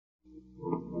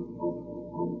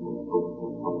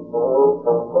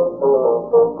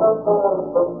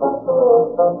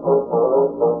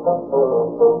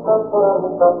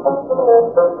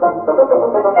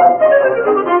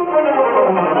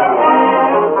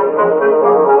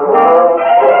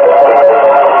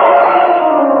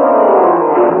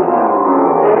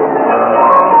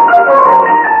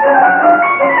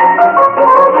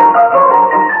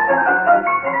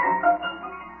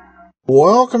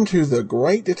welcome to the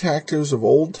Great Detectives of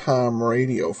Old Time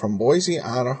Radio from Boise,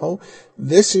 Idaho.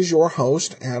 This is your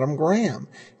host, Adam Graham.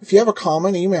 If you have a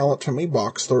comment, email it to me,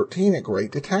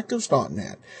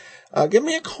 box13@greatdetectives.net. Give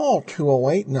me a call,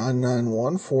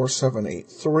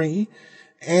 208-991-4783,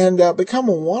 and become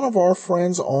one of our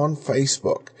friends on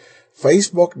Facebook,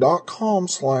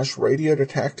 facebook.com/Radio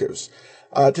Detectives.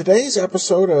 Today's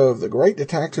episode of the Great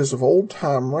Detectives of Old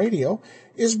Time Radio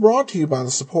is brought to you by the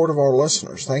support of our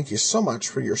listeners. Thank you so much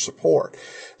for your support.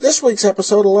 This week's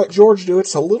episode of Let George Do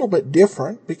It's a little bit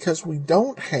different because we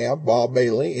don't have Bob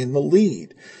Bailey in the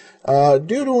lead.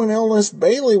 Due to an illness,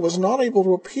 Bailey was not able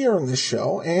to appear in this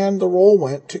show, and the role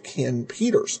went to Ken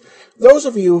Peters. Those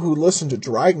of you who listened to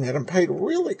Dragnet and paid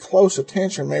really close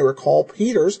attention may recall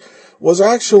Peters was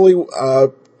actually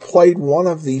played one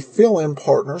of the fill-in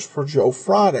partners for Joe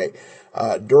Friday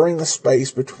during the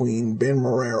space between Ben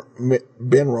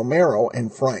Romero and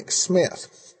Frank Smith.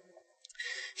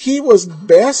 He was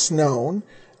best known,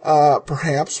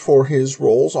 perhaps, for his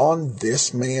roles on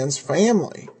This Man's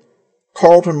Family,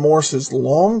 Carlton Morse's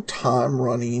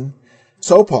long-time-running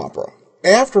soap opera.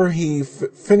 After he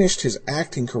finished his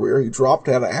acting career, he dropped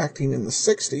out of acting in the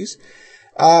 60s.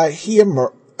 He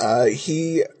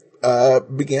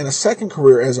began a second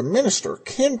career as a minister.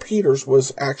 Ken Peters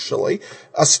was actually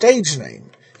a stage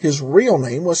name. His real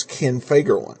name was Ken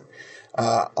Fagerlin.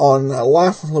 On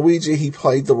Life of Luigi, he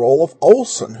played the role of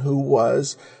Olsen, who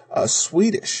was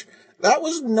Swedish. That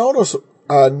was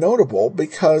notable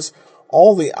because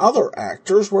all the other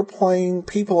actors were playing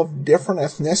people of different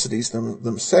ethnicities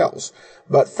themselves,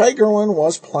 but Fagerlin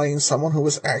was playing someone who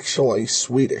was actually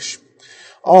Swedish.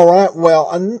 All right,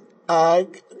 well,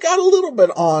 got a little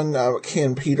bit on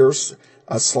Ken Peters /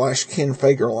 Ken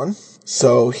Fagerlin.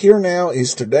 So here now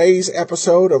is today's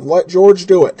episode of Let George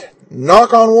Do It.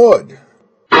 Knock on wood.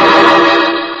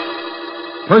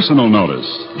 Personal notice.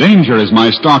 Danger is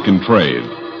my stock in trade.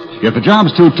 If the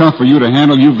job's too tough for you to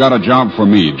handle, you've got a job for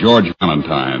me, George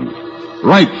Valentine.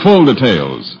 Write full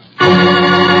details.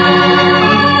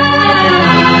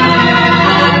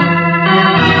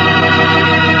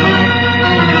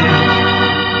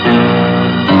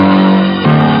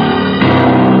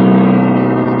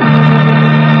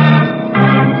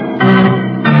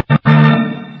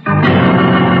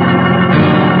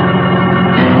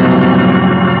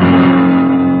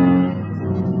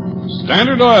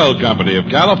 Standard Oil Company of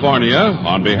California,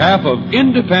 on behalf of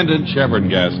independent Chevron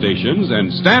gas stations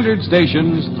and standard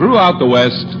stations throughout the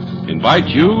West, invite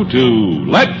you to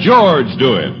Let George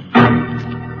Do It.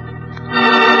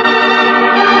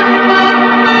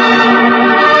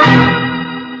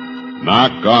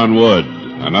 Knock on Wood,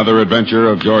 another adventure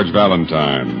of George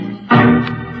Valentine.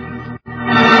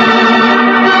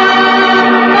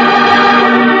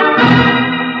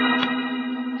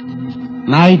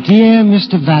 My dear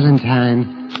Mr.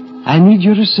 Valentine, I need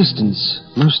your assistance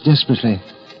most desperately.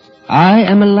 I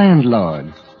am a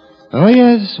landlord. Oh,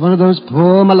 yes, one of those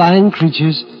poor malign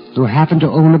creatures who happen to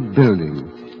own a building.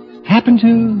 Happen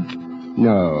to?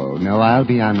 No, I'll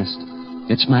be honest.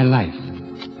 It's my life,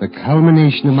 the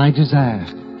culmination of my desire,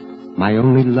 my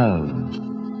only love.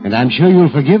 And I'm sure you'll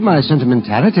forgive my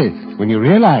sentimentality when you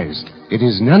realize it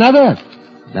is none other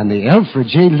than the Alfred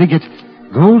J. Liggett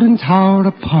Golden Tower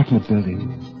apartment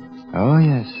building. Oh,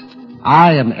 yes.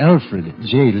 I am Alfred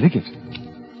J. Liggett.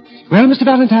 Well, Mr.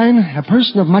 Valentine, a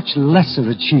person of much lesser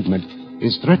achievement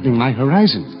is threatening my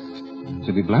horizon.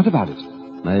 To be blunt about it,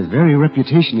 my very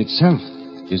reputation itself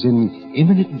is in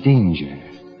imminent danger.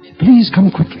 Please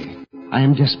come quickly. I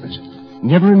am desperate.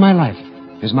 Never in my life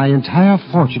has my entire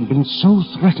fortune been so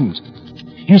threatened.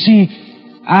 You see,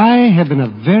 I have been a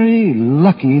very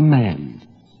lucky man.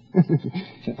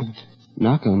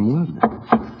 Knock on wood.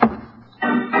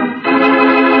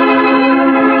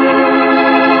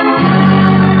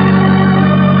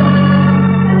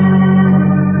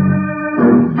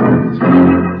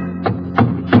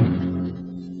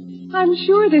 I'm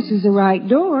sure this is the right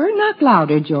door. Knock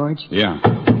louder, George. Yeah.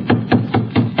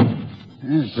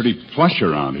 It's pretty plush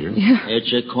around here.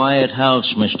 It's a quiet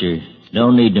house, mister.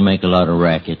 No need to make a lot of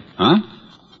racket. Huh?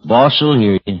 Boss will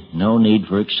hear you. No need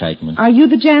for excitement. Are you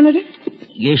the janitor?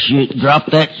 Guess you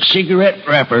dropped that cigarette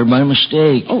wrapper by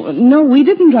mistake. Oh, no, we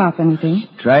didn't drop anything.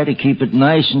 Try to keep it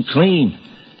nice and clean.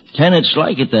 Tenants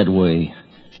like it that way.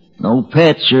 No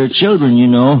pets or children, you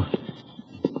know.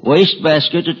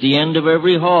 Wastebasket at the end of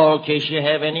every hall in case you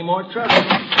have any more trouble.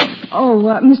 Oh,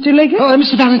 Mr. Liggett? Oh,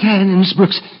 Mr. Valentine and Miss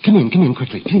Brooks. Come in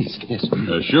quickly, please. Yes.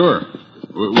 Sure.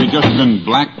 We just been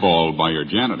blackballed by your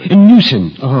janitor.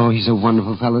 Newton. Oh, he's a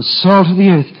wonderful fellow. Salt of the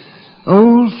earth.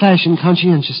 Old-fashioned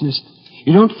conscientiousness.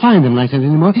 You don't find them like that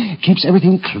anymore. Keeps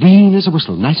everything clean as a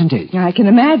whistle, night and day. I can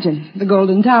imagine. The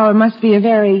Golden Tower must be a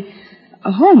very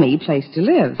homey place to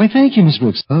live. Why, thank you, Miss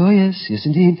Brooks. Oh, yes,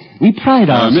 indeed. We pride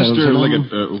ourselves Mr. on...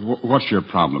 Liggett, what's your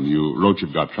problem? You wrote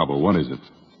you've got trouble. What is it?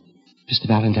 Mr.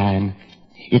 Valentine,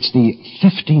 it's the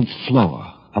 15th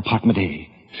floor, apartment A.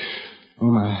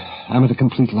 Oh, my, I'm at a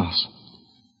complete loss.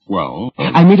 Well...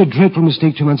 I made a dreadful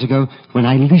mistake 2 months ago when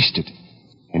I leased it.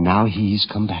 And now he's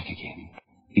come back again.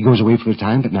 He goes away for a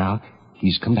time, but now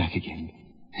he's come back again.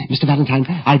 Mr. Valentine,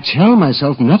 I tell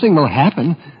myself nothing will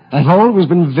happen. I've always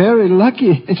been very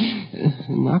lucky.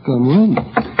 Knock on wood.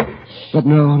 But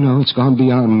no, it's gone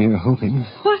beyond mere hoping.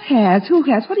 What has? Who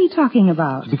has? What are you talking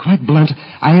about? To be quite blunt,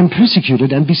 I am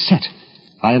persecuted and beset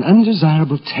by an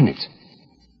undesirable tenant.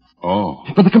 Oh.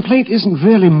 But the complaint isn't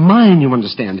really mine, you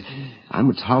understand.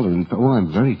 I'm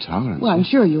very tolerant. Well, I'm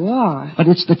sure you are. But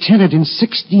it's the tenant in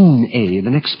 16A, the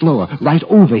next floor, right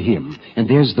over him. And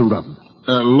there's the rub.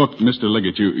 Look, Mr.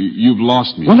 Liggett, you've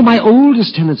lost me. One of my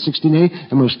oldest tenants,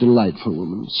 16A, a most delightful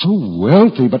woman. So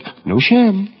wealthy, but no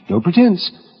sham, no pretense.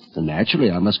 And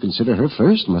naturally, I must consider her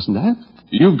first, mustn't I?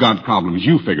 You've got problems.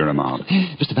 You figure them out.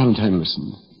 Mr. Valentine,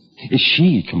 listen.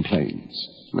 She complains.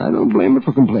 I don't blame her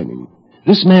for complaining.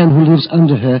 This man who lives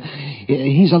under her,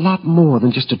 he's a lot more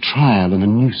than just a trial and a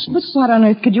nuisance. But what on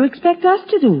earth could you expect us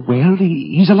to do? Well,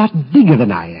 he's a lot bigger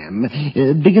than I am.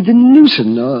 Bigger than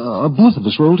Newson, or both of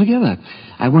us rolled together.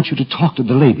 I want you to talk to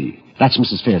the lady. That's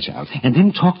Mrs. Fairchild. And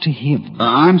then talk to him.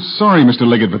 I'm sorry, Mr.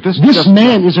 Liggett, but this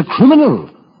man is a criminal.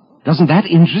 Doesn't that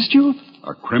interest you?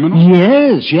 A criminal?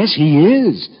 Yes, he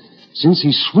is. Since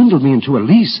he swindled me into a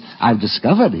lease, I've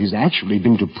discovered he's actually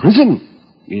been to prison.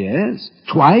 Yes,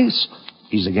 twice.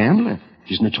 He's a gambler.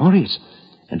 He's notorious.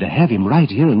 And to have him right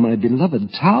here in my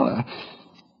beloved tower,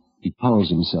 he calls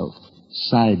himself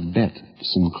Side Bet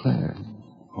Sinclair.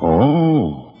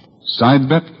 Oh, Side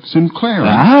Bet Sinclair.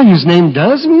 Ah, his name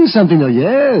does mean something. Oh,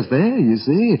 yes, there, you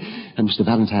see. And Mr.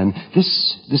 Valentine,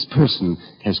 this person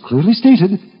has clearly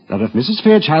stated that if Mrs.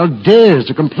 Fairchild dares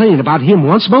to complain about him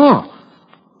once more,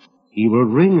 he will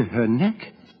wring her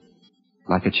neck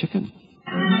like a chicken.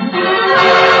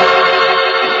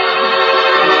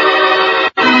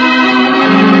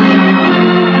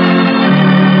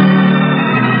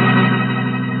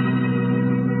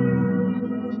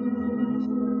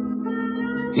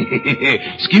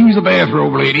 Excuse the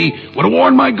bathrobe, lady. Would have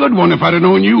worn my good one if I'd have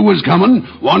known you was coming.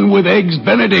 One with eggs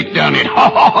Benedict on it.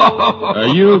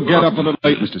 You get up a little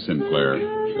late, Mr. Sinclair.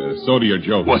 So do your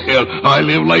jokes. Well, I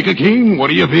live like a king. What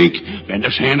do you think? Been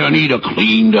to Santa Anita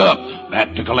cleaned up.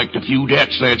 That to collect a few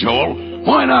debts, that's all.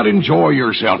 Why not enjoy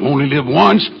yourself? Only live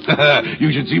once.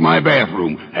 You should see my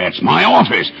bathroom. That's my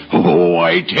office. Oh,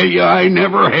 I tell you, I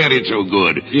never had it so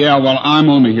good. Yeah, well, I'm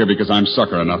only here because I'm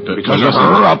sucker enough to... Because of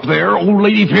her up there, old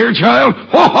Lady Fairchild?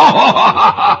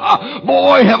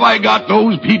 Boy, have I got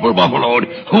those people buffaloed.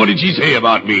 What did she say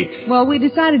about me? Well, we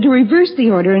decided to reverse the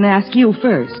order and ask you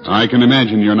first. I can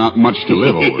imagine you're not much to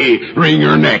live over. Wring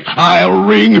her neck. I'll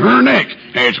wring her neck.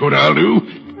 That's what I'll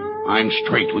do. I'm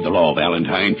straight with the law,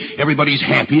 Valentine. Everybody's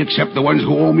happy except the ones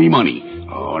who owe me money.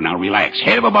 Oh, now relax.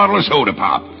 Have a bottle of soda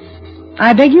pop.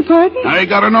 I beg your pardon? I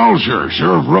got an ulcer.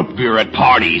 Serve root beer at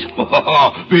parties.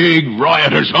 Big,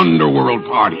 riotous underworld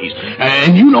parties.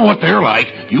 And you know what they're like.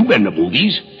 You've been to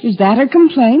movies. Is that her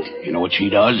complaint? You know what she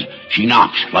does? She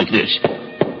knocks like this.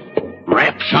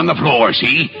 Raps on the floor,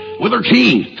 see? With her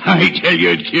cane. I tell you,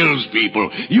 it kills people.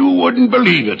 You wouldn't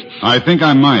believe it. I think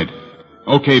I might.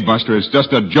 Okay, Buster, it's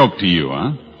just a joke to you,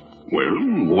 huh?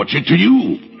 Well, what's it to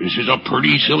you? This is a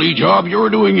pretty silly job you're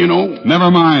doing, you know.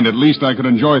 Never mind. At least I could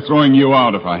enjoy throwing you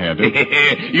out if I had to.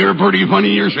 You're pretty funny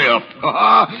yourself.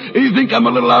 You think I'm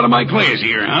a little out of my class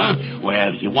here, huh?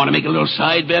 Well, you want to make a little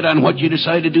side bet on what you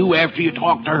decide to do after you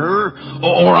talk to her?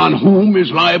 Or on whom is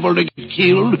liable to get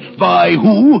killed by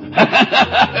who?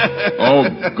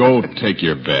 Oh, go take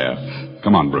your bath.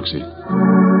 Come on, Brooksy.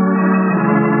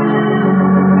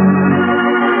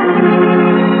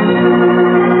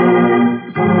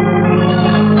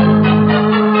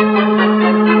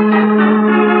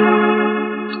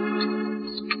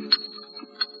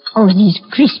 Oh, these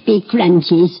crispy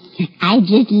crunches. I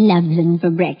just love them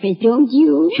for breakfast, don't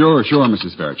you? Sure,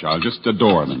 Mrs. Fairchild. Just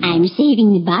adore them. I'm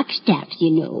saving the box tops,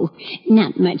 you know.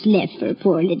 Not much left for a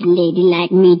poor little lady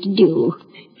like me to do.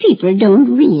 People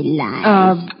don't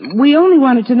realize. We only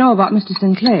wanted to know about Mr.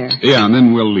 Sinclair. Yeah, and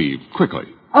then we'll leave. Quickly.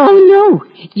 Oh, no.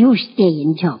 You stay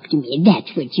and talk to me.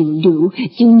 That's what you'll do.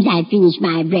 Soon as I finish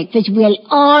my breakfast, we'll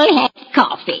all have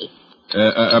coffee.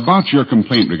 About your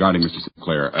complaint regarding Mr.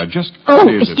 Sinclair, just... Oh,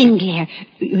 Sinclair,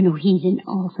 you know, he's an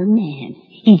awful man.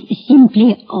 He's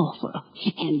simply awful.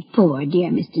 And poor dear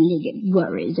Mr. Liggett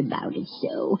worries about it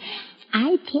so.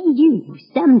 I tell you,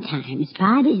 sometimes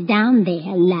parties down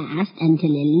there last until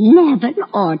 11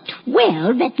 or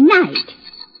 12 at night.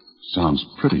 Sounds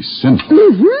pretty sinful.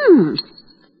 Mm-hmm.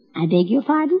 I beg your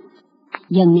pardon?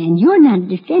 Young man, you're not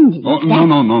defending. Oh,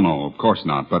 no, of course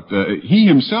not. But he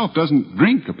himself doesn't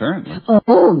drink, apparently.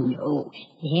 Oh, no.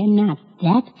 They're not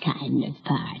that kind of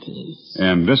parties.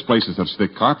 And this place is such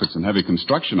thick carpets and heavy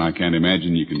construction, I can't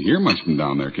imagine you can hear much from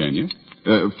down there, can you?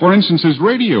 For instance, his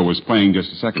radio was playing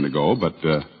just a second ago, but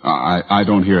I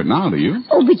don't hear it now, do you?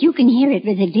 Oh, but you can hear it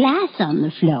with a glass on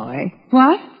the floor.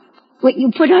 What? Well,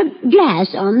 you put a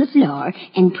glass on the floor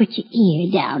and put your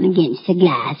ear down against the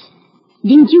glass.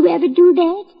 Didn't you ever do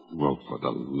that? Well, for the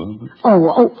love of...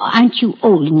 Oh, aren't you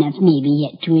old enough maybe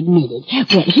yet to admit it?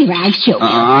 Well, here, I'll show you.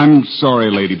 I'm sorry,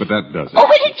 lady, but that does it. Oh,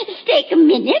 will it just take a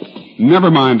minute?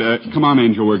 Never mind. Come on,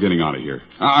 Angel, we're getting out of here.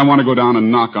 I want to go down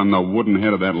and knock on the wooden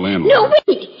head of that landlord. No,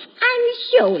 wait. I'm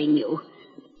showing you.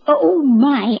 Oh,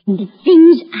 my, and the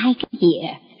things I can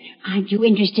hear. Aren't you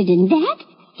interested in that?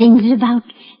 Things about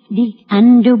the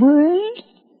underworld?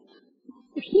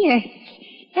 Here,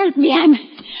 help me.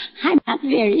 I'm not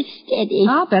very steady.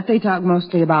 I'll bet they talk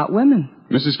mostly about women.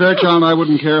 Mrs. Fairchild, I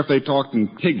wouldn't care if they talked in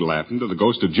pig Latin to the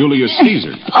ghost of Julius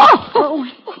Caesar. Oh,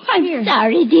 I'm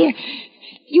sorry, dear.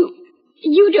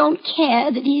 You don't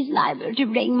care that he's liable to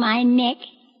wring my neck?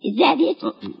 Is that it?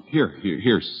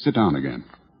 Here, sit down again.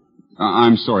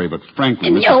 I'm sorry, but frankly,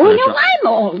 Mrs. No, Fairchild... I'm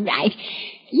all right.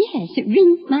 Yes,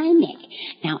 wring my neck.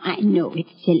 Now, I know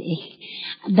it's silly,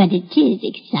 but it is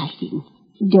exciting,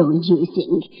 don't you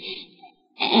think?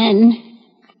 And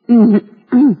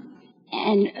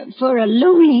for a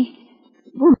lonely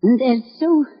woman, there's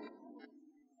so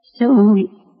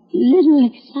little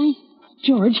excitement.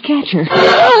 George, catch her.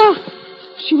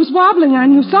 She was wobbling. I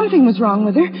knew something was wrong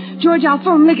with her. George, I'll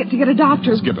phone Liggett to get a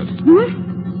doctor. Skip it.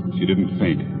 She didn't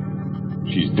faint.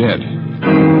 She's dead.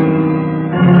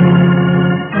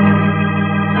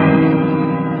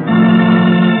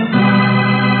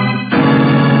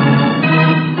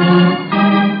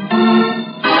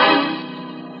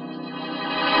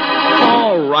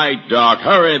 All right, Doc.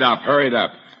 Hurry it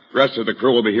up. Rest of the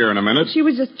crew will be here in a minute. She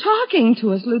was just talking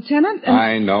to us, Lieutenant.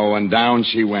 I know, and down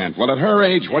she went. Well, at her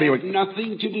age, what do you...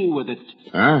 Nothing to do with it.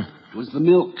 Huh? It was the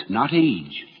milk, not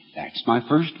age. That's my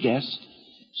first guess.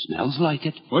 Smells like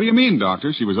it. What do you mean,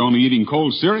 Doctor? She was only eating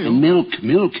cold cereal. Milk.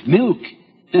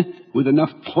 With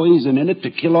enough poison in it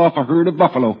to kill off a herd of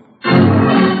buffalo.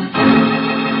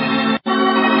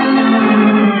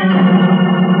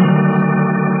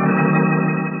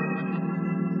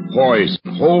 Poison.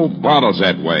 Whole bottles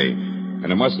that way.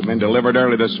 And it must have been delivered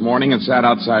early this morning and sat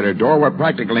outside her door where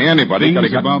practically anybody could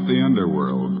have got... about the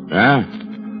underworld. Huh?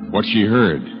 What she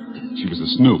heard. She was a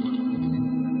snoop.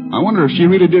 I wonder if she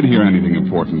really did hear anything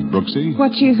important, Brooksy.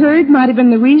 What she heard might have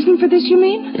been the reason for this, you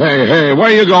mean? Hey, where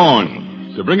are you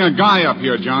going? To bring a guy up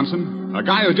here, Johnson. A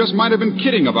guy who just might have been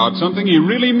kidding about something he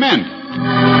really meant.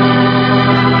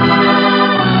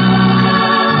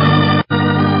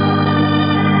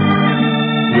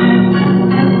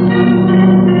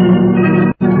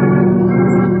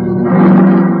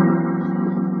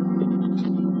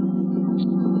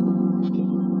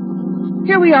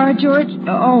 Here we are, George.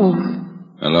 Oh.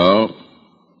 Hello?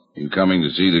 You coming to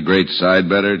see the great side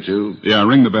better, too? Yeah,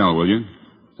 ring the bell, will you?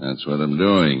 That's what I'm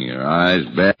doing. Your eyes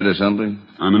bad or something?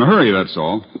 I'm in a hurry, that's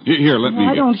all. Here, let me...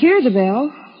 I don't hear the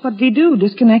bell. What did he do?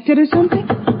 Disconnected or something?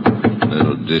 A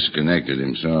little disconnected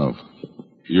himself.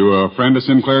 You a friend of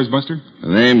Sinclair's, Buster? The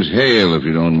name's Hale, if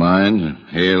you don't mind.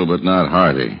 Hale, but not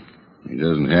Hardy. He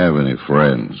doesn't have any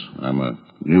friends. I'm a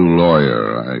new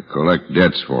lawyer. I collect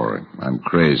debts for him. I'm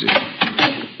crazy.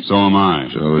 So am I.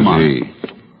 So is he.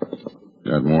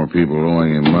 Got more people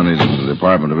owing him money than the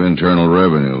Department of Internal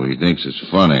Revenue. He thinks it's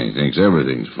funny. He thinks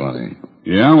everything's funny.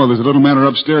 Yeah, well, there's a little matter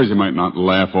upstairs you might not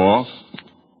laugh off.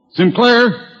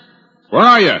 Sinclair, where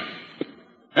are you?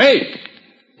 Hey!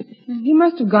 He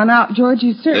must have gone out, George.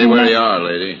 He's certainly... Hey, where you are,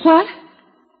 lady? What?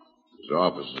 His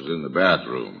office is in the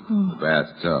bathroom. The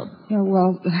bathtub. Oh,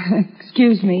 well,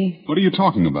 excuse me. What are you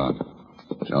talking about?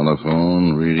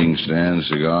 Telephone, reading stand,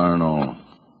 cigar, and all.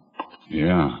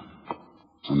 Yeah.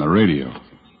 On the radio.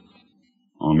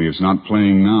 Only it's not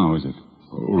playing now, is it?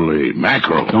 Holy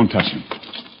mackerel. Don't touch him.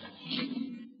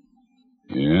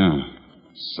 Yeah.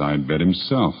 Side bed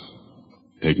himself.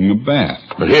 Taking a bath.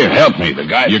 But here, help me. The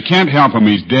guy... You can't help him.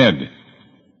 He's dead.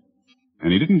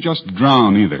 And he didn't just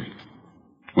drown, either.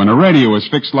 When a radio is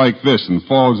fixed like this and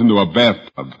falls into a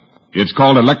bathtub, It's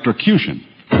called electrocution.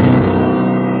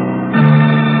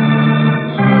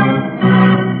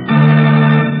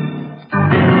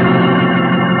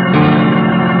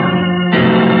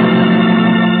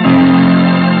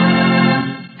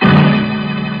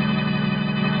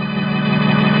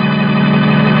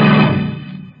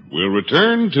 We'll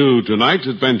return to tonight's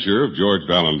adventure of George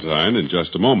Valentine in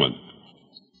just a moment.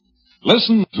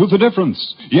 Listen to the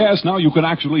difference. Yes, now you can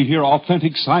actually hear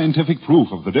authentic scientific proof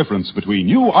of the difference between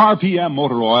new RPM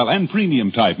motor oil and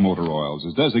premium-type motor oils,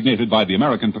 as designated by the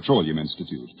American Petroleum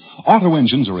Institute. Auto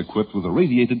engines are equipped with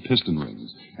irradiated piston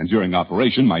rings, and during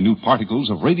operation, minute particles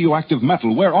of radioactive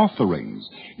metal wear off the rings.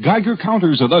 Geiger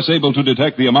counters are thus able to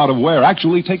detect the amount of wear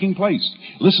actually taking place.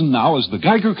 Listen now as the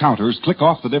Geiger counters click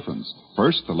off the difference.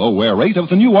 First, the low wear rate of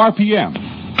the new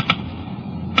RPM.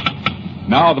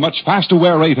 Now the much faster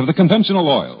wear rate of the conventional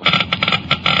oil.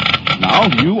 Now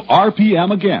new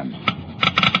RPM again.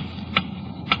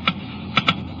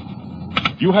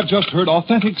 You have just heard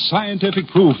authentic scientific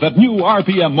proof that new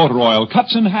RPM motor oil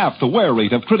cuts in half the wear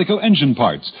rate of critical engine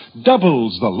parts,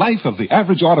 doubles the life of the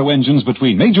average auto engines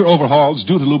between major overhauls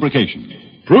due to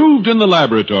lubrication. Proved in the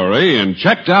laboratory and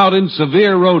checked out in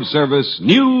severe road service,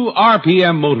 new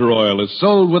RPM motor oil is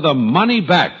sold with a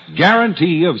money-back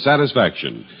guarantee of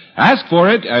satisfaction. Ask for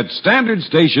it at standard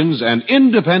stations and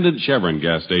independent Chevron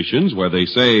gas stations where they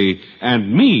say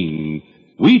and mean,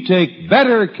 we take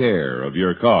better care of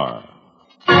your car.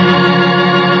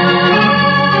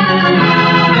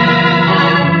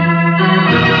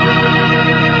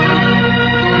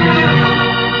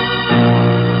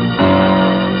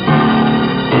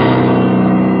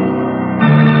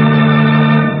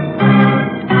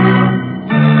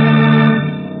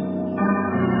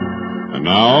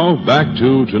 Now, back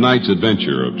to tonight's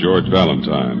adventure of George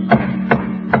Valentine.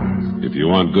 If you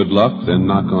want good luck, then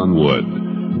knock on wood.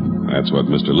 That's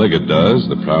what Mr. Liggett does,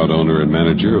 the proud owner and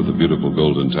manager of the beautiful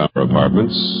Golden Tower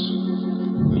Apartments.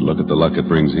 And look at the luck it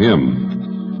brings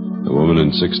him. The woman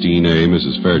in 16A,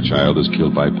 Mrs. Fairchild, is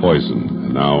killed by poison.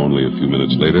 And now, only a few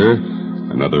minutes later,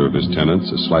 another of his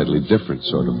tenants, a slightly different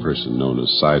sort of person known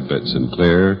as Sidebet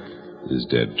Sinclair, is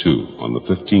dead, too, on the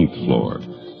 15th floor.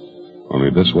 Only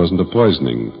this wasn't a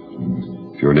poisoning.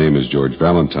 If your name is George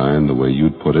Valentine, the way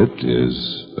you'd put it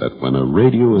is that when a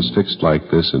radio is fixed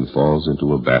like this and falls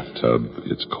into a bathtub,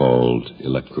 it's called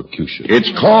electrocution.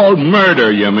 It's called murder,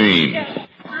 you mean?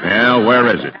 Well, where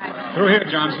is it? Through here,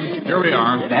 Johnson. Here we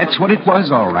are. That's what it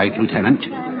was, all right, Lieutenant.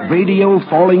 Radio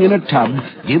falling in a tub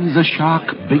gives a shock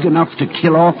big enough to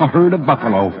kill off a herd of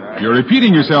buffalo. You're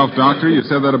repeating yourself, Doctor. You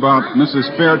said that about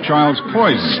Mrs. Fairchild's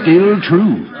poison. Still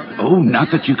true. Oh, not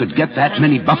that you could get that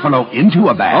many buffalo into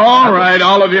a bag. All right,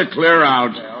 all of you clear out.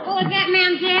 Oh, is that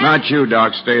man dead? Not you,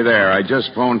 Doc. Stay there. I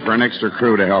just phoned for an extra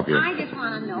crew to help you. I just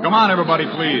want to know. Come on, everybody,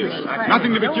 please.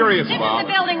 Nothing to be curious This about. is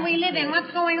the building we live in.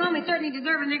 What's going on? We certainly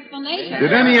deserve an explanation.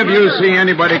 Did any of you see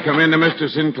anybody come into Mr.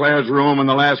 Sinclair's room in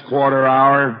the last quarter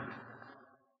hour?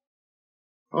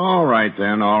 All right,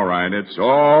 then, all right. It's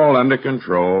all under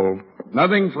control.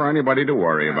 Nothing for anybody to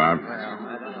worry about.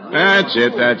 That's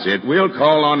it. We'll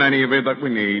call on any of you that we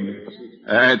need.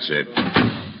 That's it.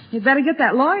 You'd better get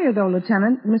that lawyer, though,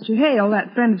 Lieutenant. Mr. Hale,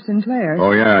 that friend of Sinclair's.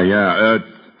 Oh, yeah.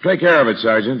 Take care of it,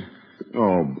 Sergeant.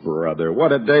 Oh, brother,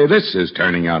 what a day this is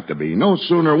turning out to be. No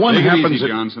sooner one Take happens... it easy,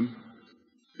 Johnson.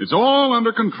 It's all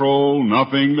under control.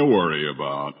 Nothing to worry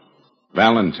about.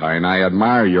 Valentine, I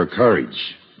admire your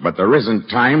courage, but there isn't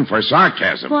time for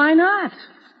sarcasm. Why not?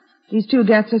 These two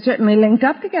deaths are certainly linked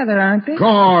up together, aren't they?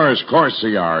 Course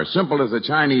they are. Simple as a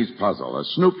Chinese puzzle. A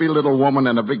snoopy little woman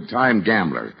and a big-time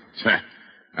gambler.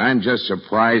 I'm just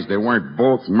surprised they weren't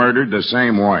both murdered the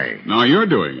same way. Now you're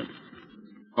doing it.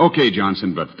 Okay,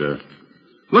 Johnson, but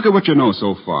look at what you know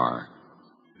so far.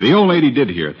 The old lady did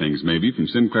hear things, maybe, from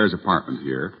Sinclair's apartment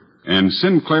here. And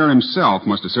Sinclair himself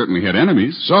must have certainly had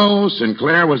enemies. So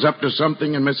Sinclair was up to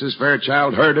something and Mrs.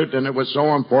 Fairchild heard it, and it was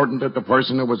so important that the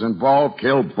person who was involved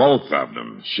killed both of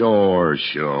them. Sure.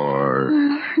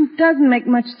 It doesn't make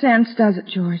much sense, does it,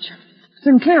 George?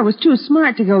 Sinclair was too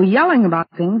smart to go yelling about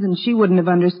things, and she wouldn't have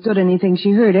understood anything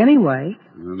she heard anyway.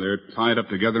 Well, they're tied up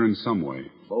together in some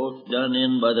way. Both done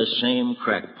in by the same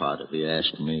crackpot, if you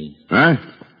ask me. Huh?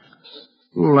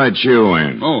 Who let you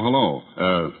in? Oh,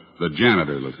 hello. The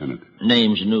janitor, Lieutenant.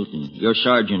 Name's Newton. Your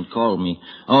sergeant called me.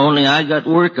 Only I got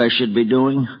work I should be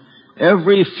doing.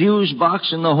 Every fuse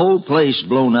box in the whole place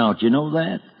blown out. You know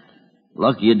that?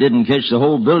 Lucky you didn't catch the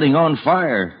whole building on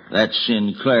fire. That's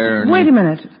Sinclair and... Wait a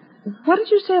minute. What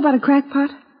did you say about a crackpot?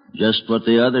 Just what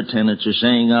the other tenants are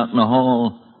saying out in the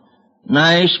hall.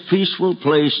 Nice, peaceful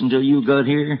place until you got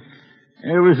here.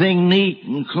 Everything neat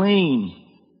and clean.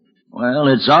 Well,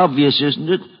 it's obvious, isn't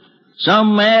it?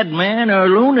 Some madman or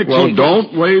lunatic. Well,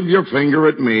 don't wave your finger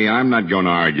at me. I'm not going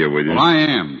to argue with you. Well, I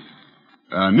am.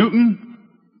 Newton,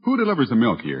 who delivers the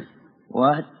milk here?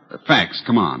 What? Facts,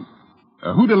 come on.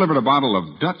 Who delivered a bottle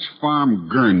of Dutch Farm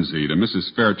Guernsey to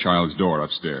Mrs. Fairchild's door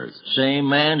upstairs? Same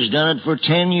man's done it for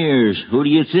 10 years. Who do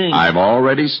you think? I've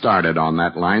already started on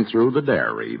that line through the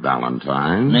dairy,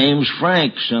 Valentine. Name's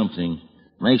Frank something.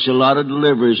 Makes a lot of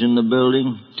deliveries in the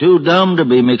building. Too dumb to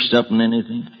be mixed up in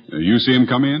anything. You see him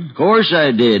come in? Of course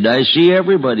I did. I see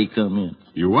everybody come in.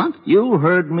 You what? You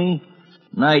heard me.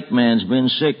 Nightman's been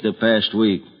sick the past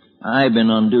week. I've been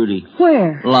on duty.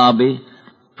 Where? Lobby.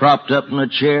 Propped up in a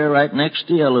chair right next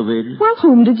to the elevator. Well,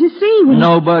 whom did you see?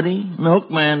 Nobody.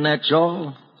 Milkman, that's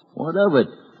all. What of it?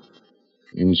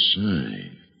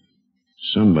 Inside.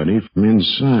 Somebody from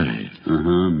inside.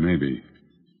 Maybe.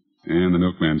 And the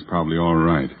milkman's probably all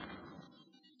right.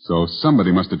 So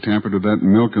somebody must have tampered with that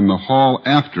milk in the hall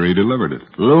after he delivered it.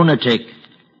 Lunatic.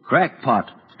 Crackpot.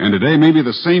 And today maybe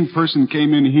the same person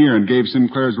came in here and gave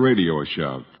Sinclair's radio a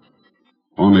shove.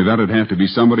 Only that'd have to be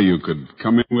somebody who could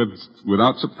come in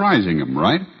without surprising him,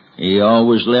 right? He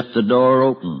always left the door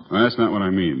open. Well, that's not what I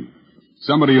mean.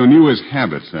 Somebody who knew his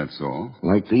habits, that's all.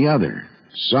 Like the other.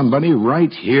 Somebody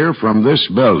right here from this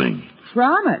building.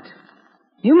 From it?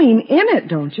 You mean in it,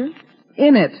 don't you?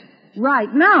 In it.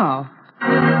 Right now.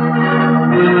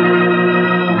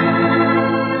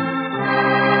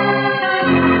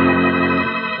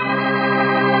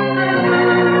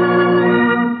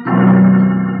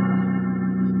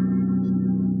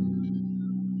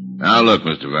 Now, look,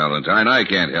 Mr. Valentine, I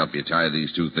can't help you tie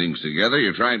these two things together.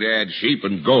 You're trying to add sheep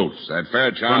and goats. That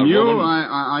Fairchild From you, woman...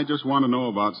 I just want to know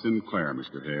about Sinclair,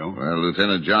 Mr. Hale. Well,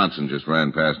 Lieutenant Johnson just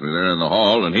ran past me there in the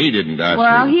hall, and he didn't ask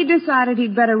Well, me. he decided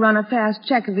he'd better run a fast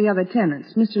check of the other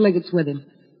tenants. Mr. Liggett's with him.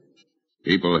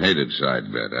 People hated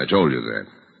Sidebed. I told you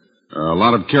that. A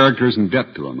lot of characters in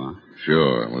debt to him, huh?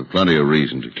 Sure, with plenty of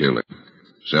reason to kill him.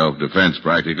 Self-defense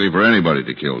practically for anybody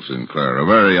to kill Sinclair. A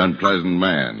very unpleasant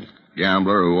man.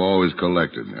 Gambler who always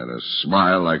collected. Had a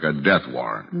smile like a death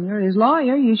warrant. You're his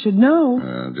lawyer. You should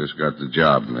know. Just got the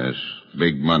job, miss.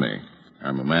 Big money.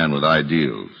 I'm a man with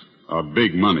ideals.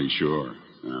 Big money, sure.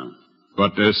 Yeah.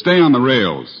 But stay on the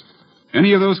rails.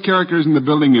 Any of those characters in the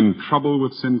building in trouble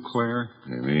with Sinclair?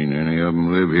 You mean any of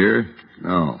them live here?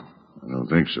 No, I don't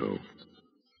think so.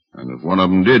 And if one of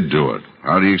them did do it,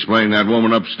 how do you explain that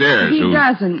woman upstairs He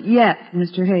doesn't yet,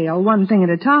 Mr. Hale. One thing at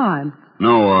a time.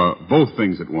 No, both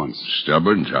things at once.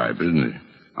 Stubborn type, isn't he?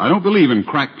 I don't believe in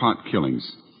crackpot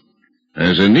killings.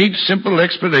 There's a neat, simple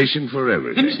explanation for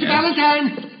everything. Mr.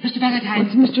 Valentine! Mr. Valentine!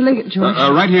 It's Mr. Liggett, George.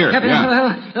 Right here,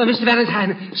 yeah. Mr.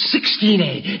 Valentine,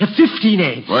 16A,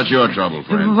 15A. What's your trouble,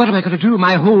 friend? What am I going to do?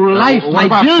 My whole life, what my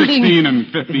about building... 16 and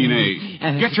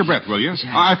 15A? Get your breath, will you?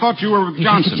 I thought you were with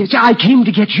Johnson. I came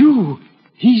to get you.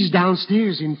 He's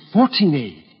downstairs in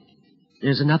 14A.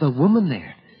 There's another woman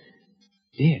there.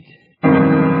 Dead.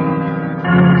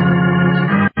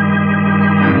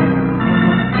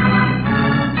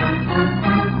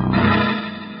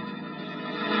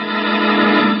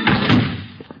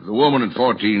 The woman at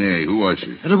 14A, who was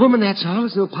she? The woman, that's all.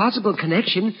 There's no possible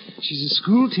connection. She's a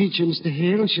school teacher, Mr.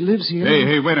 Hale, and she lives here.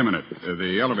 Hey, wait a minute.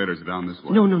 The elevators are down this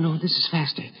way. No. This is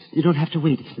faster. You don't have to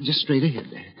wait. Just straight ahead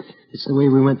there. It's the way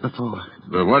we went before.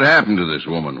 But what happened to this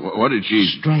woman? What did she...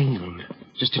 Strangled.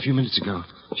 Just a few minutes ago.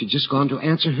 She'd just gone to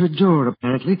answer her door,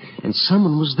 apparently, and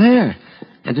someone was there.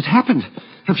 And it happened.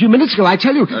 A few minutes ago, I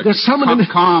tell you, there's someone in the...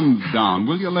 Calm down,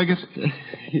 will you, Leggett?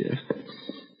 Here.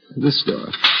 This door.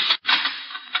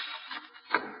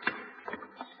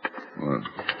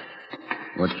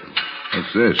 What's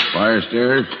this? Fire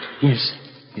stairs?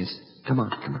 Yes. Come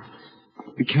on.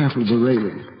 Be careful of the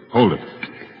railing. Hold it.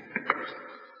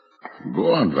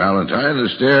 Go on, Valentine. The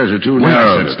stairs are too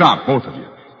narrow. I said stop, both of you.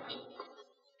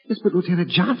 Yes, but Lieutenant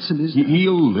Johnson is...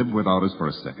 He'll live without us for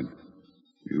a second.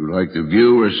 You like the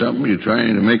view or something? You're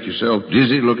trying to make yourself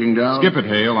dizzy looking down? Skip it,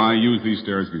 Hale. I used these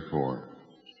stairs before.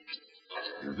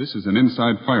 This is an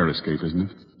inside fire escape, isn't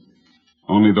it?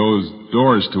 Only those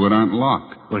doors to it aren't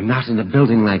locked. Well, not in a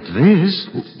building like this.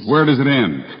 Where does it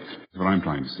end? That's what I'm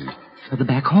trying to see. At the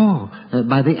back hall,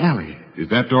 by the alley. Is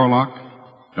that door locked?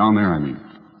 Down there, I mean.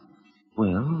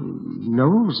 Well,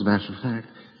 no, as a matter of fact.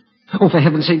 Oh, for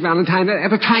heaven's sake, Valentine,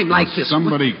 at a time like this...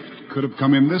 Somebody could have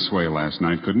come in this way last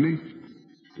night, couldn't he?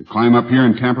 To climb up here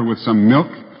and tamper with some milk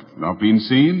without being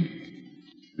seen?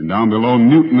 And down below,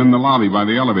 Newton in the lobby by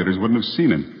the elevators wouldn't have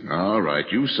seen him. All right,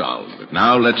 you solved it.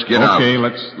 Now let's get out. Okay,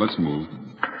 let's move.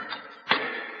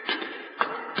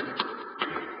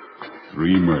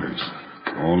 3 murders,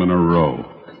 all in a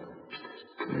row.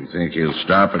 You think he'll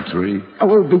stop at 3? Oh,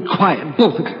 well, be quiet,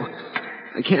 both of you.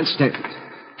 I can't stand it.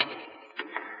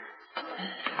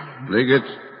 Liggett,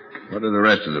 what are the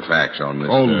rest of the facts on this?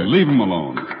 Oh, leave him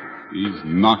alone. He's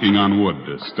knocking on wood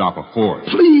to stop a force.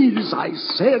 Please, I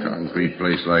said. Concrete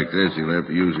place like this, he'll have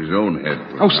to use his own head.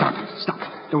 Oh, stop.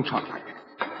 Don't talk like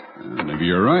that. Maybe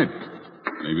you're right.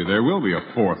 Maybe there will be a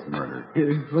fourth murder.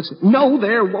 What's it? No,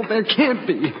 there won't. There can't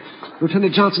be.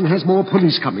 Lieutenant Johnson has more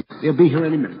police coming. They'll be here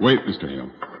any minute. Wait, Mr.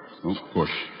 Hale. Don't push.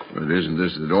 But isn't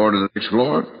this the door to the next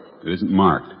floor? It isn't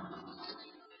marked.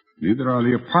 Neither are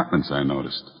the apartments, I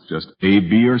noticed. Just A,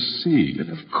 B, or C. But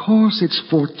of course it's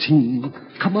 14.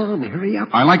 Come on, hurry up.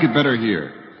 I like it better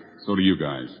here. So do you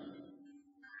guys.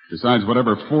 Besides,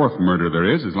 whatever fourth murder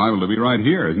there is liable to be right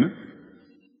here, isn't it?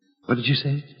 What did you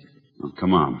say? Oh,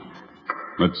 come on.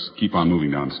 Let's keep on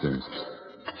moving downstairs.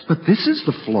 But this is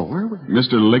the floor.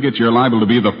 Mr. Liggett, you're liable to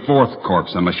be the fourth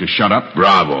corpse unless you shut up.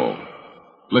 Bravo.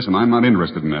 Listen, I'm not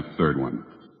interested in that third one.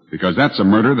 Because that's a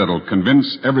murder that'll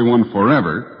convince everyone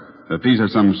forever that these are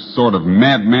some sort of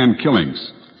madman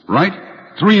killings. Right?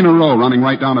 3 in a row running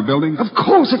right down a building? Of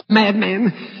course it's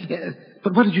madman.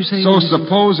 But what did you say? So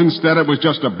suppose instead it was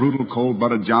just a brutal,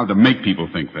 cold-blooded job to make people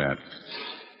think that.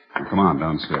 Now, come on,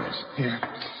 downstairs. Yeah.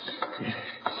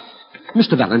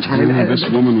 Mr. Valentine... This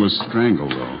woman was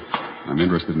strangled, though. I'm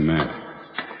interested in that.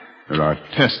 There are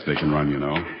tests they can run, you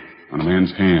know, on a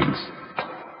man's hands.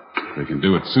 They can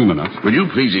do it soon enough. Will you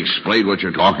please explain what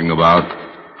you're talking about?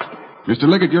 Mr.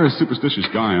 Liggett, you're a superstitious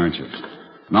guy, aren't you?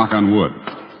 Knock on wood.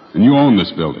 And you own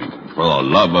this building. For the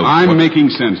love of... I'm making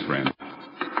sense, friend.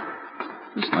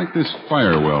 Just like this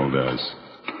fire well does.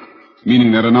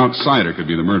 Meaning that an outsider could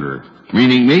be the murderer.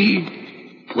 Meaning me?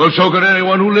 Well, so could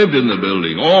anyone who lived in the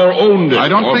building or owned it. I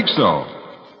don't think so.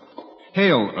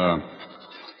 Hale,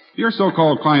 your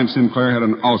so-called client Sinclair had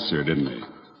an ulcer, didn't he?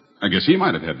 I guess he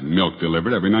might have had milk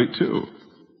delivered every night, too.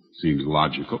 Seems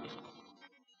logical.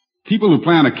 People who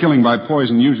plan a killing by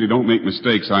poison usually don't make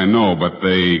mistakes, I know, but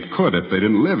they could if they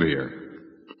didn't live here.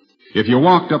 If you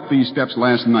walked up these steps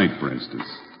last night, for instance,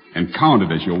 and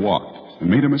counted as you walked, and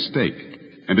made a mistake,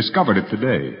 and discovered it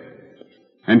today,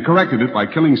 and corrected it by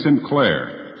killing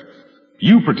Sinclair,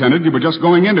 you pretended you were just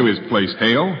going into his place,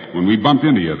 Hale, when we bumped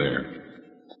into you there.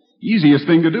 Easiest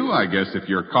thing to do, I guess, if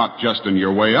you're caught just on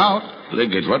your way out.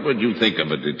 Liggett, what would you think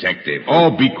of a detective?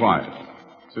 Oh, be quiet.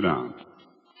 Sit down.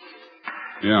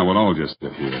 Yeah, we'll all just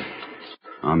sit here.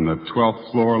 On the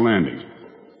 12th floor landing.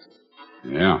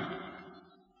 Yeah.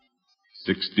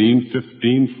 16,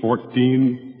 15,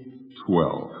 14,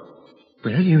 12.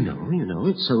 Well, you know,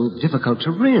 it's so difficult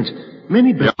to rent.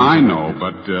 Many buildings... Yeah, I know,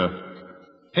 but,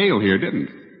 Hale here didn't.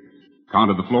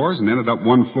 Counted the floors and ended up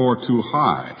one floor too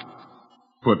high.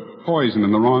 Put poison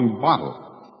in the wrong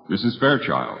bottle. Mrs.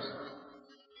 Fairchild's.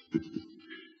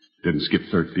 Didn't skip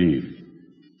 13.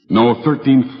 No,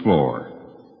 13th floor.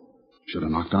 Should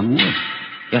have knocked on wood.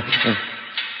 Yeah,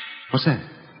 what's that?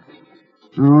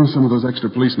 Oh, some of those extra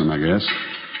policemen, I guess.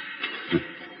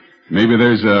 Maybe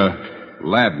there's a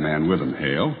lab man with them,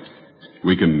 Hale.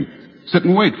 We can sit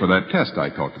and wait for that test I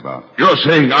talked about. You're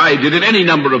saying I did it? Any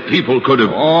number of people could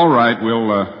have... All right, we'll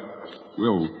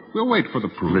wait for the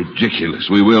proof. Ridiculous.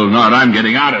 We will not. I'm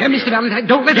getting out of here. Mr. Valentine,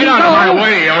 don't let him go. Get out of my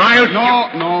way, or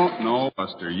I'll... No,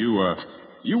 Buster.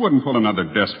 You wouldn't pull another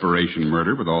desperation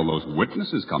murder with all those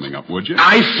witnesses coming up, would you?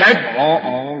 I said...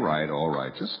 All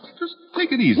right. Just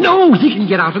take it easy. No, he can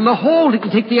get out in the hall. He can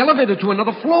take the elevator to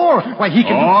another floor. Why, he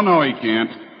can... Oh, no, he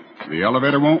can't. The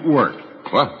elevator won't work.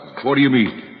 What do you mean?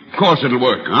 Of course it'll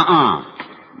work.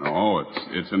 No,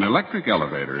 it's an electric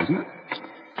elevator, isn't it?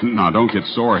 Now, don't get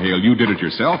sore, Hale. You did it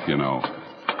yourself, you know.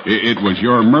 It was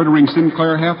your murdering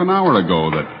Sinclair half an hour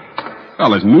ago that,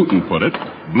 well, as Newton put it,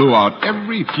 blew out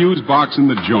every fuse box in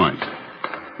the joint.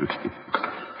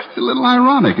 It's a little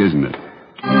ironic, isn't it?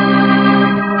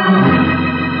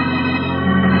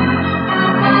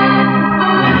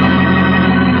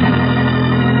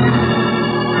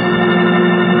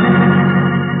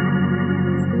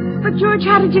 But, George,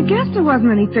 how did you guess there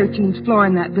wasn't any 13th floor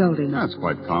in that building? That's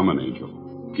quite common, Angel.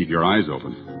 Keep your eyes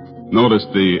open. Notice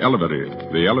the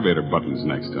elevator buttons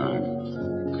next time.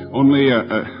 Only,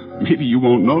 maybe you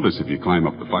won't notice if you climb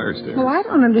up the fire stairs. Well, I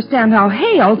don't understand how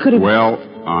Hale could have... Well,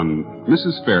 on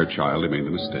Mrs. Fairchild, he made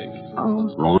a mistake.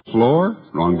 Oh. Wrong floor,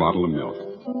 wrong bottle of milk.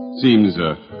 Seems,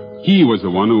 he was the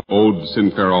one who owed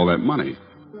Sinclair all that money.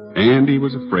 And he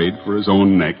was afraid for his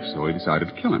own neck, so he decided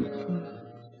to kill him.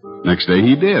 Next day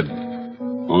he did.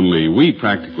 Only we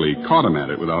practically caught him at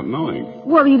it without knowing.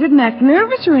 Well, he didn't act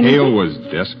nervous or anything. Hale was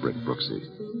desperate, Brooksy.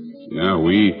 Yeah,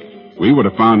 we would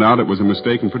have found out it was a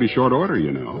mistake in pretty short order,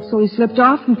 you know. So he slipped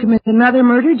off and committed another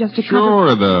murder just to cover...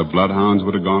 Sure, the bloodhounds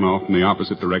would have gone off in the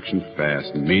opposite direction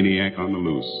fast. Maniac on the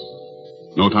loose.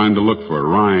 No time to look for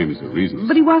rhymes or reasons.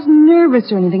 But he wasn't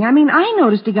nervous or anything. I mean, I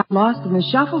noticed he got lost in the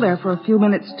shuffle there for a few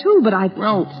minutes, too, but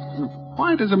Well,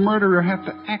 why does a murderer have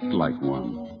to act like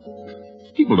one?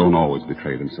 People don't always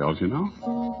betray themselves, you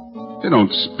know. They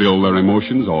don't spill their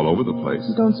emotions all over the place.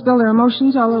 Don't spill their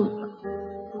emotions all over...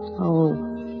 Oh.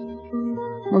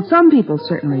 Well, some people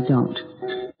certainly don't.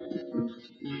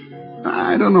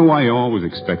 I don't know why you always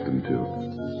expect them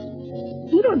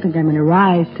to. You don't think I'm going to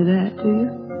rise to that, do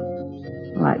you?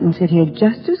 Well, I can sit here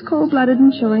just as cold-blooded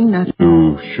and showing nothing.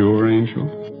 You sure, Angel?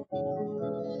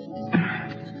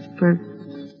 For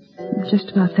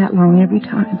just about that long every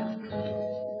time.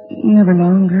 Never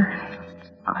longer.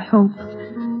 I hope.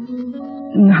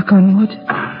 Knock on wood.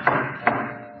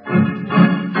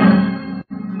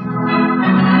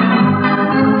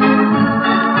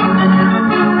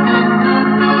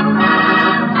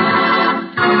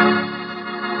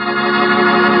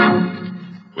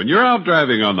 When you're out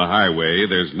driving on the highway,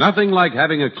 there's nothing like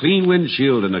having a clean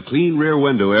windshield and a clean rear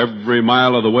window every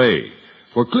mile of the way.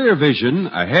 For clear vision,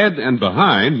 ahead and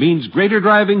behind means greater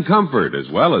driving comfort as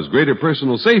well as greater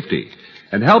personal safety.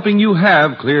 And helping you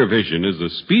have clear vision is the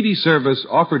speedy service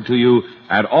offered to you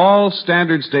at all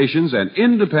standard stations and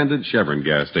independent Chevron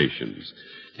gas stations.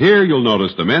 Here you'll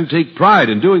notice the men take pride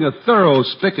in doing a thorough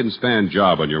spick-and-span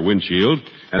job on your windshield,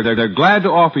 and they're glad to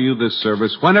offer you this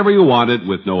service whenever you want it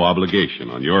with no obligation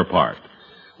on your part.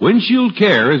 Windshield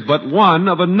care is but one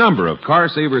of a number of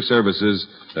car-saver services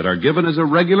that are given as a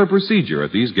regular procedure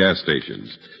at these gas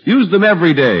stations. Use them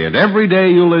every day, and every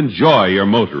day you'll enjoy your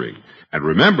motoring. And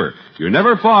remember, you're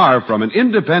never far from an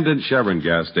independent Chevron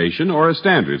gas station or a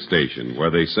standard station where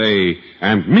they say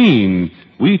and mean,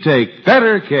 we take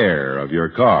better care of your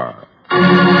car.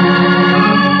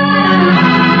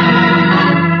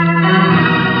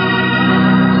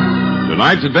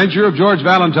 Tonight's adventure of George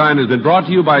Valentine has been brought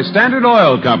to you by Standard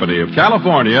Oil Company of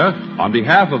California on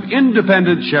behalf of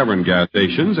independent Chevron gas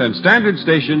stations and standard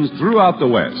stations throughout the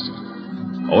West.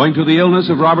 Owing to the illness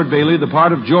of Robert Bailey, the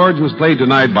part of George was played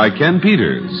tonight by Ken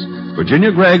Peters.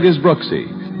 Virginia Gregg is Brooksy.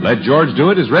 Let George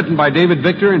Do It is written by David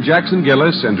Victor and Jackson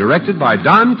Gillis and directed by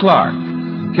Don Clark.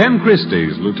 Ken Christie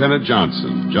is Lieutenant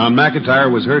Johnson. John McIntyre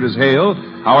was heard as Hale,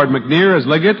 Howard McNear as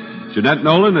Liggett, Jeanette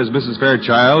Nolan as Mrs.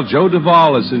 Fairchild, Joe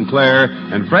Duvall as Sinclair,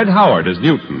 and Fred Howard as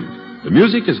Newton. The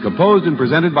music is composed and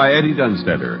presented by Eddie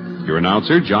Dunstetter. Your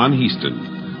announcer, John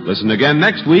Heaston. Listen again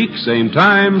next week, same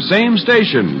time, same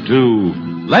station, to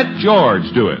Let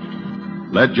George Do It.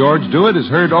 Let George Do It is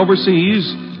heard overseas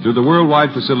through the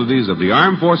worldwide facilities of the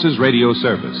Armed Forces Radio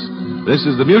Service. This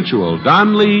is the Mutual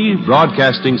Don Lee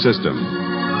Broadcasting System.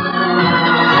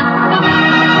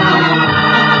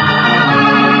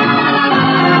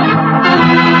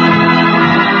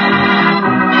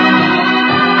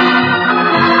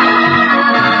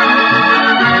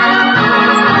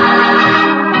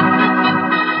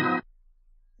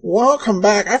 Welcome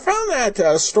back. I found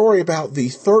that story about the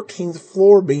 13th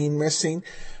floor being missing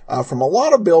from a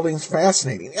lot of buildings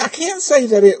fascinating. I can't say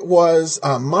that it was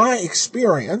my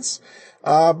experience,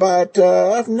 but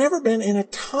I've never been in a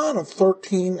ton of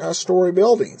 13-story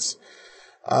buildings.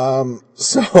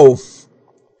 So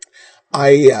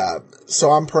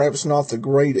I'm perhaps not the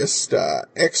greatest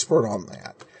expert on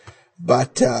that,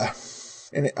 but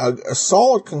a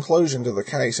solid conclusion to the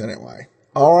case anyway.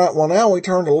 All right, well, now we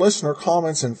turn to listener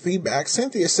comments and feedback.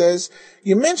 Cynthia says,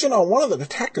 you mentioned on one of the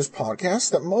Detectives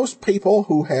podcasts that most people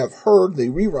who have heard the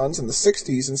reruns in the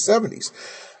 60s and 70s.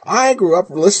 I grew up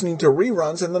listening to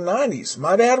reruns in the 90s.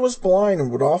 My dad was blind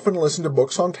and would often listen to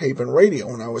books on tape and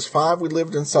radio. When I was 5, we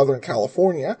lived in Southern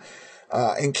California,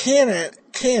 and KNX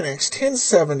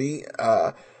 1070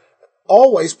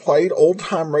 always played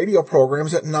old-time radio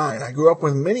programs at 9. I grew up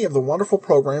with many of the wonderful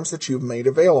programs that you've made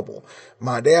available.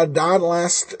 My dad died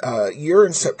last year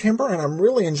in September, and I'm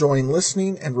really enjoying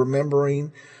listening and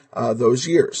remembering those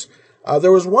years.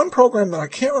 There was one program that I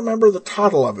can't remember the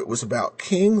title of. It was about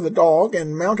King the dog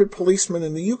and mounted policemen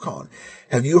in the Yukon.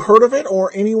 Have you heard of it, or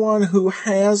anyone who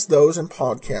has those in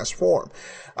podcast form?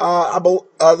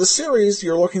 The series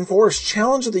you're looking for is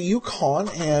Challenge of the Yukon,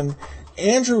 and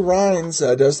Andrew Rhines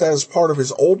does that as part of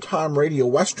his Old Time Radio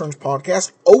Westerns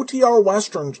podcast,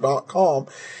 otrwesterns.com.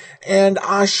 And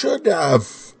I should add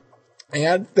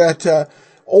that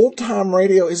Old Time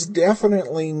Radio is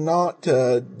definitely not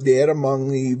dead among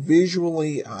the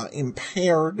visually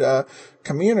impaired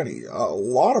community. A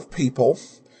lot of people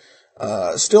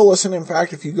still listen. In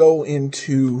fact, if you go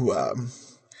into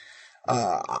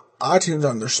iTunes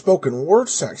on their spoken word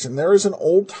section, there is an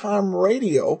Old Time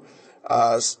Radio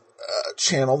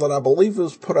channel that I believe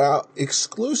was put out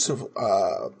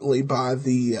exclusively by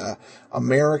the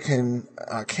American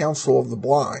Council of the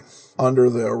Blind. under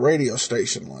the radio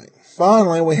station link.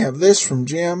 Finally, we have this from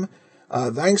Jim.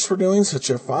 Thanks for doing such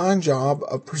a fine job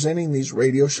of presenting these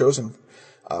radio shows and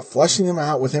fleshing them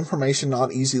out with information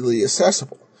not easily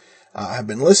accessible. I've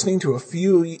been listening to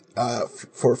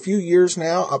for a few years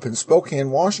now up in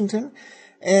Spokane, Washington,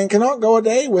 and cannot go a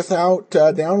day without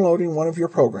downloading one of your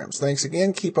programs. Thanks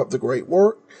again. Keep up the great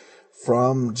work.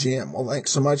 From Jim. Well, thanks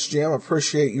so much, Jim.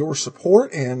 Appreciate your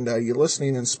support and you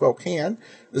listening in Spokane,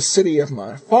 the city of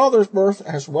my father's birth,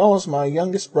 as well as my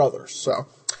youngest brother. So,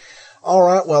 all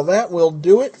right. Well, that will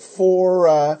do it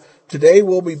for today.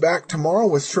 We'll be back tomorrow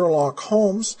with Sherlock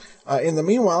Holmes. In the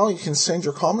meanwhile, you can send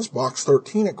your comments, box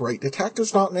 13 at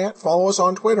greatdetectives.net. Follow us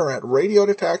on Twitter at Radio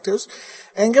Detectives.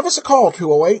 And give us a call,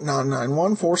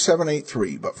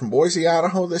 208-991-4783. But from Boise,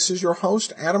 Idaho, this is your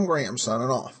host, Adam Graham, signing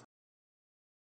off.